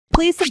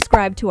Please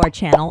subscribe to our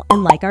channel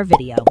and like our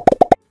video.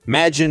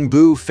 Majin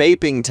Buu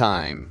vaping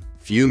time.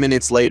 Few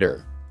minutes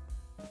later.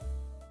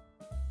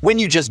 When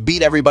you just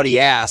beat everybody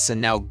ass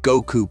and now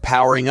Goku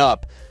powering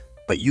up,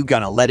 but you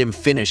gonna let him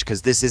finish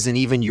cause this isn't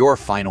even your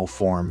final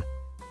form.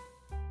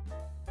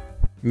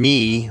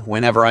 Me,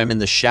 whenever I'm in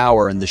the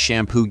shower and the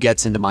shampoo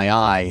gets into my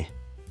eye.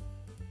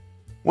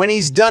 When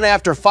he's done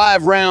after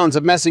 5 rounds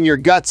of messing your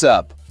guts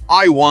up,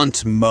 I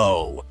want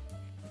Mo.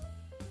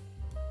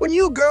 When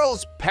you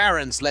girl's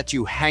parents let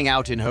you hang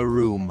out in her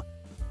room.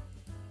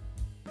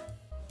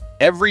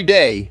 Every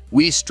day,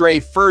 we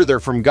stray further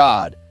from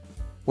God.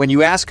 When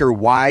you ask her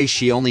why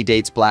she only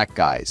dates black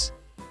guys.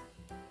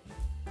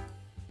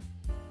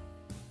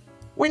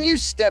 When you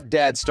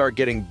stepdads start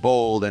getting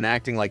bold and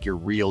acting like your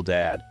real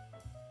dad.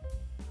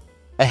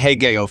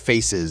 Ahegeo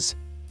faces.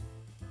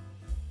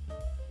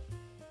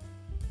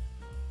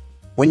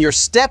 When your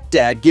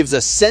stepdad gives a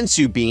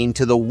sensu bean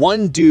to the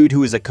one dude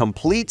who is a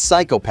complete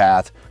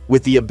psychopath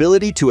with the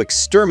ability to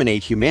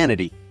exterminate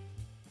humanity.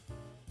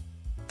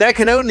 There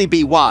can only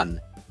be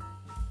one.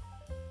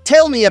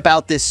 Tell me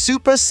about this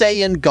Super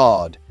Saiyan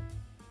God.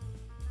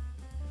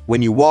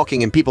 When you're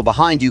walking and people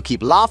behind you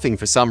keep laughing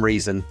for some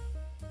reason.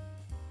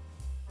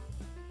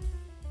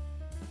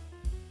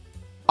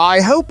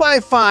 I hope I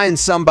find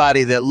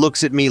somebody that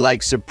looks at me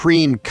like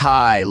Supreme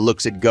Kai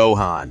looks at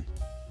Gohan.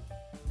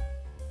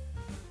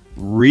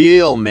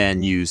 Real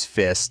men use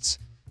fists.